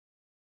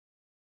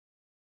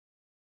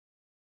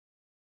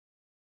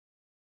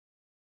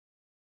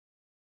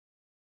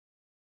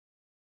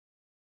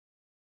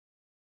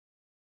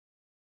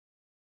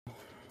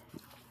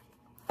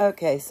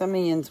Okay, some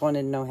Ians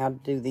wanted to know how to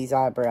do these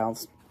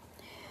eyebrows.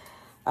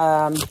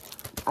 I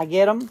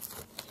get them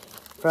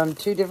from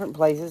 2 different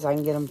places. I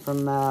can get them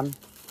from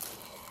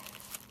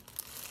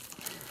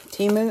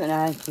Temu, and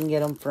I can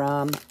get them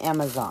from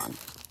Amazon.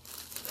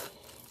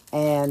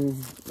 And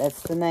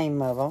that's the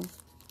name of them.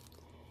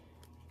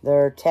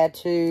 They're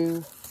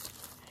tattoo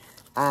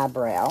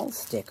eyebrow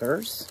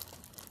stickers.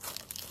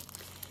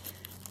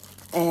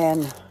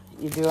 And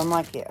you do them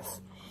like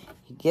this.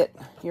 You get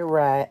your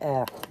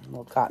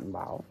little cotton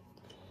ball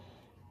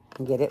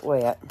and get it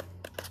wet.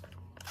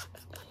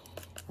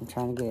 I'm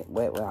trying to get it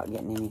wet without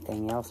getting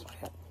anything else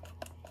wet.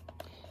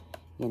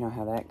 You know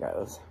how that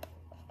goes.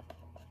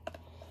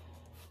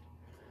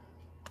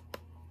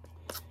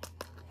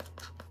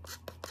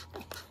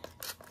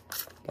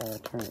 Gotta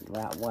turn it the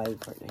right way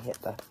for it to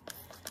hit the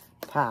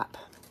pipe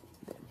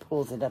that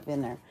pulls it up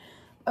in there.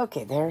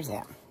 Okay, there's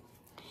that.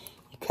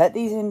 You cut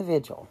these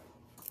individual.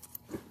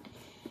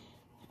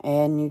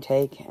 And you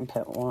take and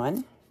put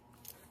one.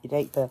 You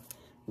take the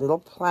little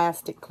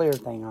plastic clear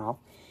thing off.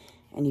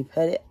 And you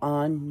put it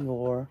on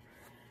your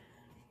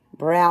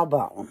brow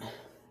bone.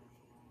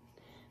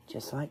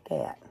 Just like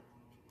that.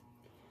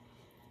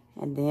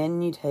 And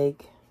then you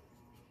take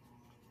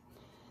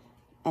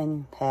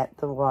and pat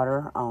the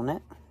water on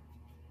it.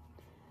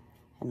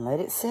 And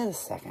let it sit a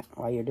second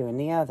while you're doing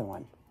the other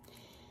one.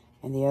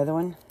 And the other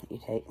one, you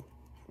take,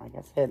 like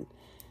I said,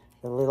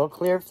 the little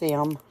clear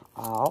film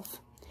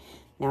off.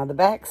 Now, the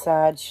back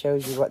side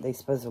shows you what they're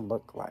supposed to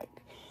look like.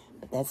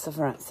 But that's the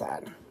front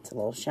side. It's a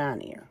little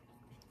shinier.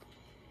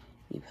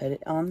 You put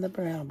it on the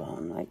brow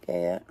bone like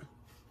that.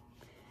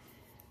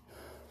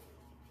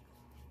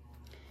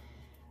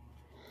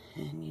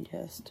 And you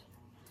just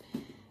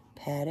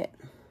pat it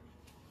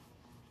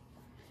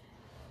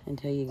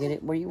until you get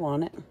it where you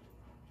want it.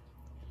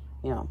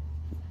 You know,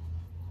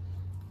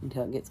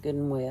 until it gets good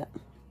and wet.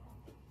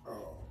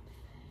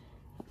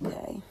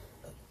 Okay.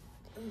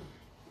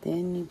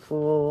 Then you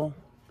pull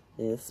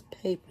this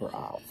paper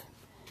off.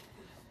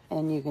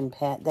 And you can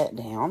pat that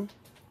down.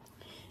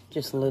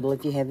 Just a little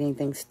if you have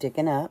anything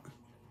sticking up.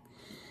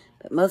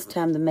 But most of the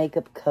time the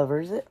makeup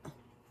covers it.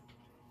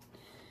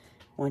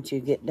 Once you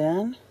get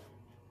done.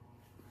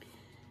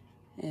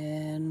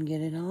 And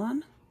get it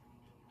on.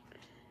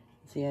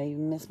 See, I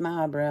even missed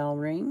my eyebrow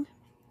ring.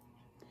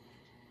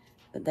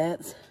 But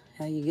that's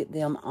how you get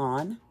them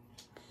on.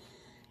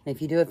 And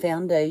if you do a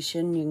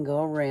foundation, you can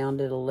go around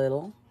it a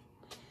little.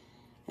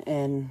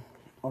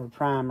 Or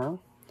primer,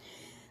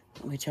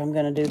 which I'm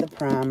going to do the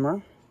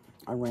primer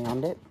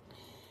around it.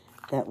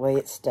 That way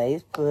it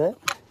stays put.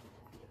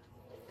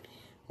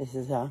 This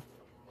is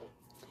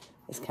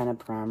this kind of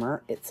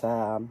primer. It's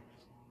a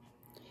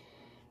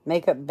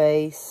makeup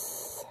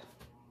base.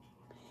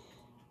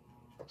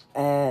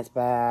 It's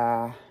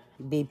by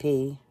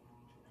BP.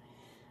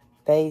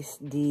 Base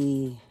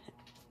D.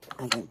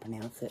 I can't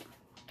pronounce it.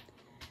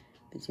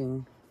 But you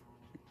can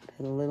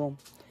put a little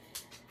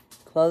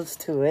close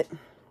to it.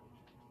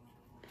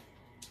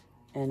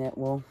 And it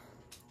will,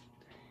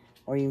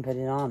 or you can put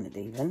it on it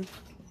even.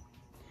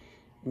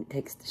 And it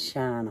takes the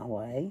shine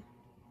away.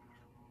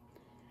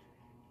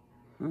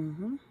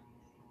 It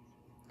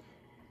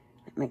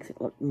makes it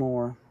look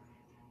more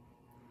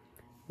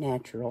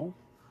natural.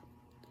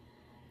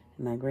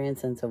 And my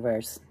grandson's over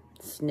there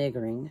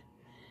sniggering.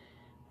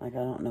 Like I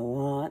don't know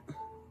what.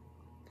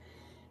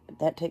 But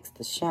that takes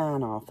the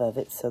shine off of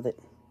it so that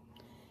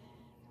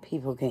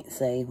people can't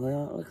say,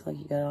 well, it looks like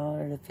you got all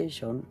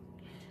artificial.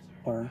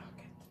 Or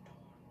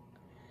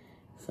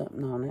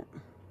something on it.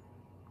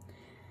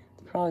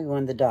 It's probably one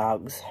of the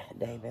dogs,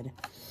 David.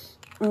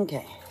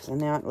 Okay, so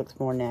now it looks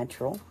more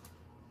natural.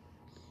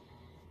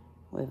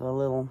 With a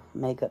little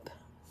makeup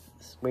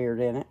smeared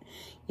in it.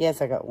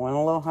 Yes, I got one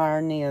a little higher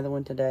than the other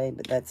one today,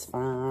 but that's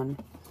fine.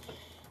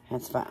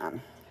 That's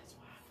fine.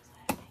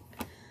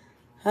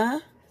 Huh?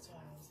 That's why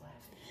I was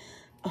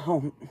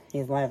laughing. Oh,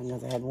 he's laughing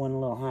because I had one a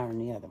little higher than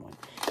the other one.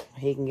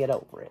 He can get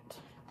over it.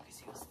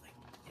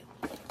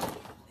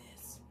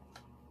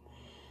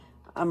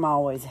 I'm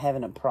always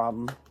having a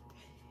problem.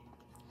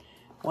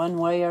 One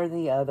way or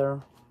the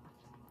other.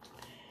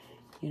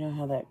 You know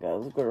how that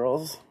goes,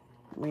 girls.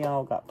 We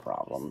all got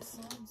problems.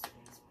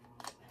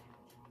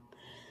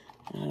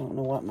 I don't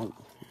know what my...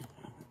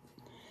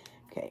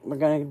 Okay, we're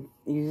going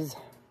to use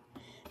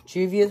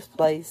Juvia's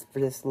Place for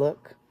this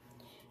look.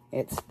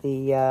 It's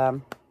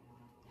the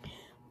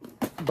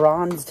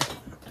bronzed...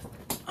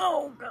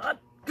 Oh, God.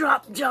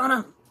 Drop,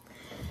 Jonna.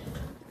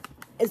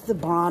 It's the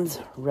Bronze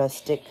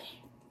Rustic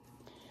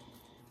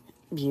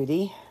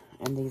Beauty,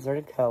 and these are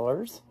the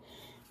colors.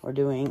 We're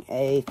doing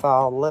a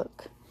fall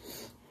look.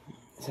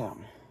 So,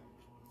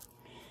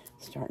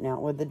 starting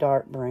out with the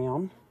dark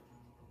brown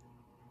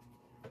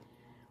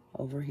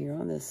over here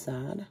on this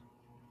side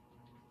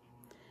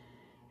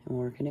and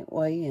working it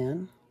way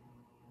in.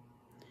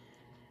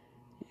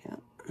 Yeah,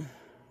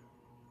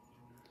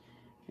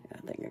 I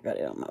think I got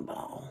it on my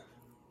ball,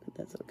 but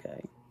that's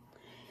okay.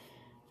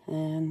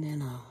 And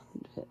then I'll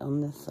do it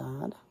on this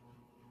side.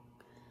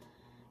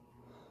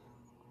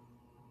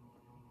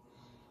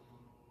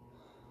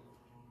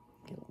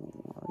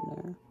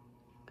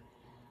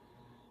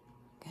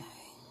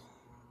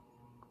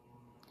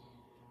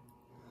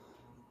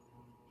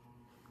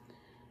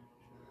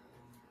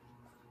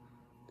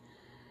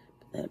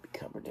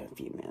 a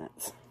few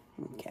minutes.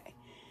 Okay.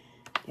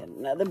 Get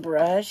another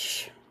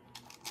brush.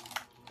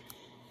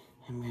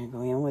 I'm going to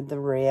go in with the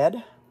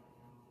red.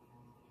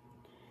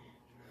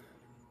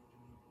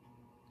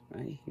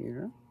 Right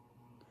here.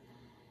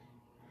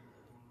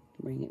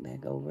 Bring it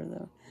back over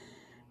the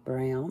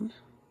brown.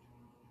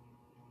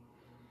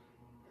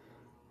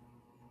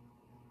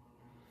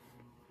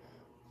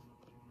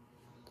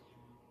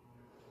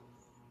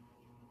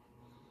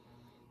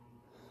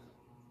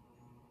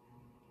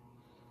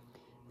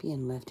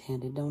 Being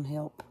left-handed don't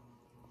help.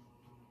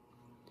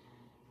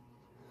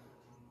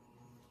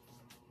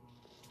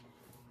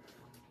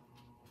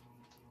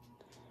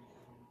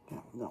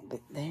 Got a little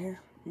bit there.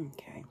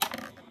 Okay.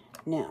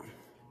 Now,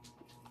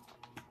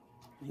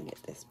 let me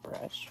get this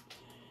brush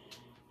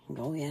and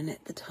go in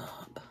at the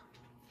top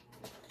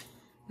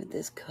with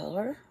this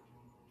color.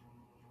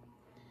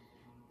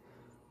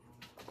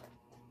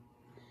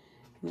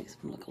 Makes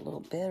them look a little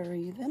better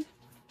even.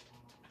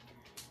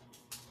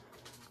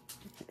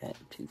 I got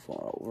too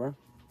far over.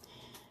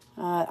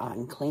 I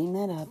can clean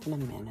that up in a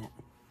minute.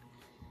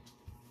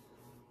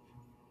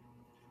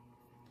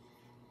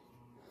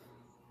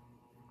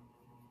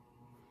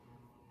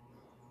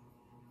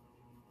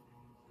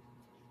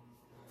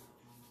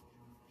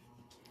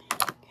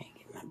 Okay,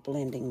 get my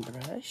blending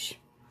brush.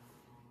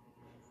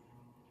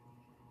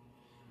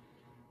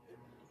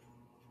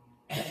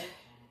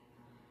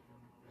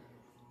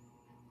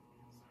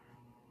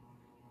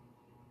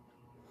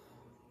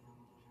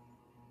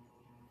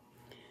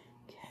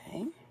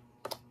 Okay.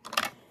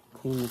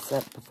 Clean this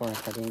up before I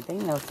put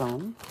anything else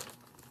on.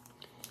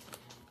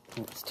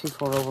 It's too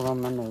far over on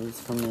my nose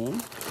for me.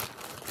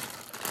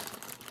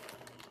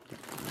 Get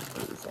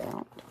these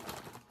out.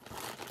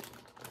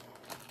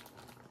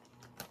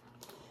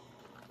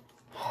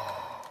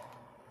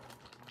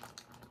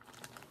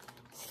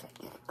 See if I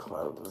get it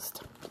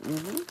closed.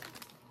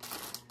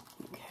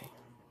 Okay.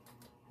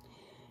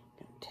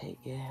 Gonna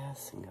take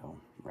gas and go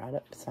right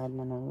up beside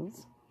my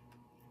nose.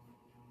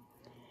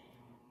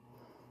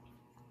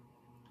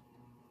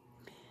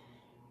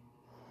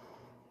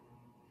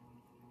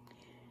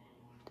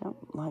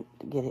 Don't like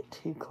to get it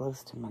too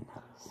close to my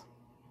nose.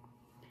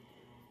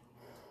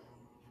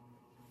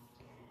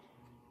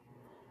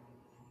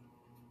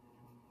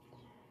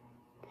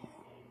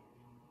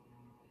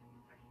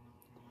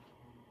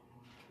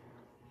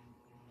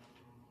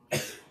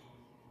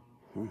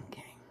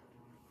 Okay.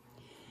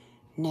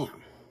 Now,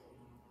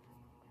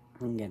 I'm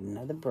going to get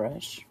another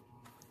brush.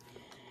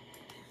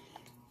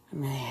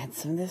 I'm going to add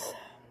some of this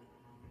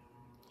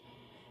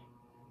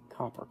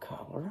copper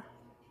color.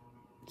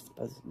 It's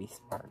supposed to be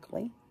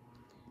sparkly.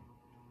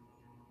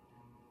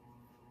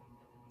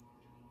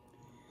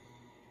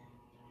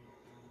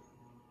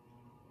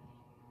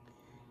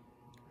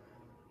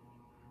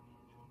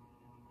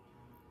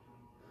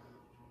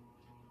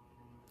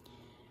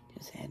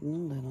 Just adding a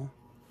little.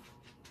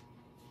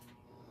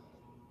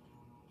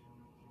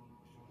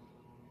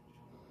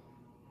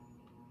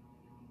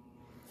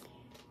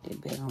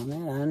 Did better on that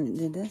eye than it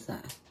did this eye.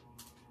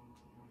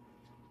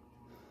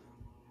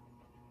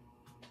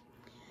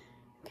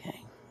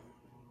 Okay.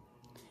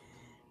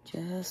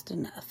 Just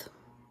enough.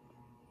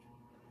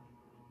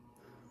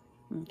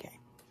 Okay.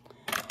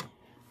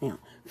 Now,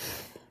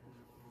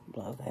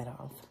 blow that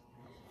off.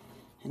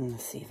 And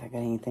let's see if I got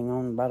anything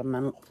on the bottom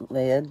of my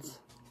lids.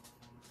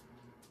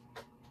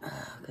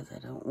 Because I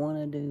don't want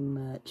to do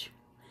much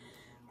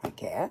like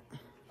that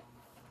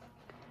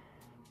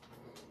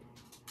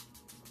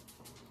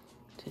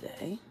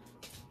today.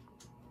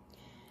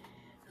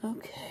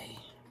 Okay,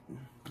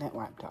 that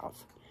wiped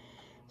off.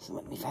 So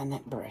let me find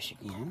that brush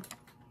again.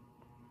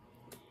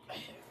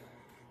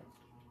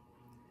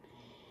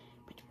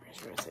 Which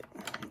brush was it?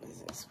 It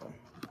was this one.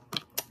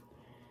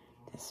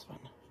 This one.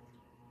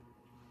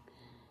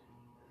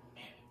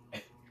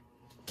 There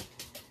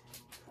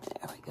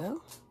we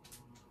go.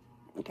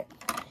 Okay.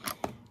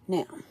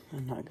 Now,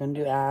 I'm not going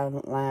to do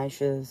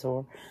eyelashes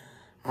or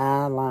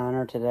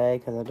eyeliner today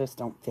because I just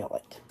don't feel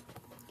it.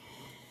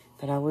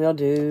 But I will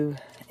do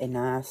a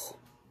nice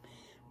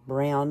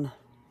brown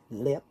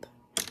lip.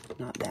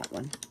 Not that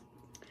one.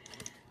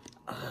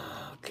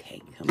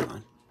 Okay, come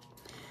on.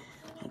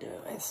 I'll do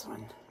this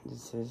one.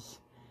 This is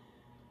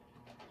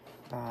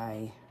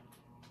by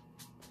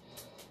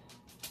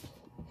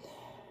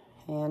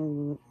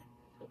I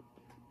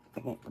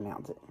can't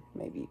pronounce it.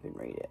 Maybe you can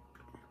read it.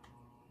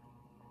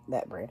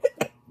 That brand.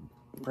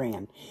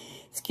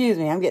 Excuse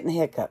me, I'm getting the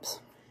hiccups.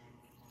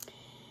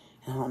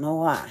 I don't know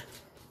why.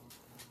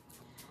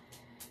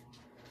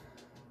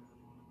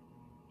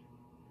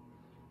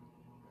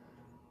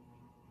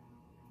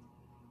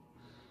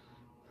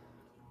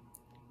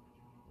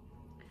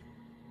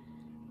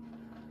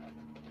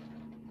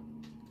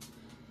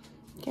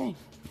 Okay,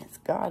 that's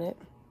got it.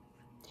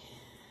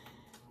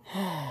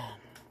 I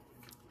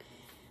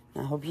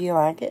hope you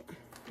like it.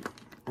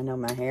 I know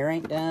my hair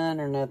ain't done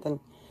or nothing,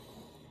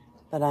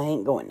 but I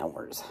ain't going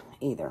nowheres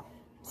either.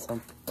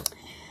 So,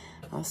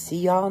 I'll see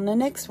y'all in the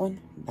next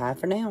one. Bye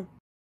for now.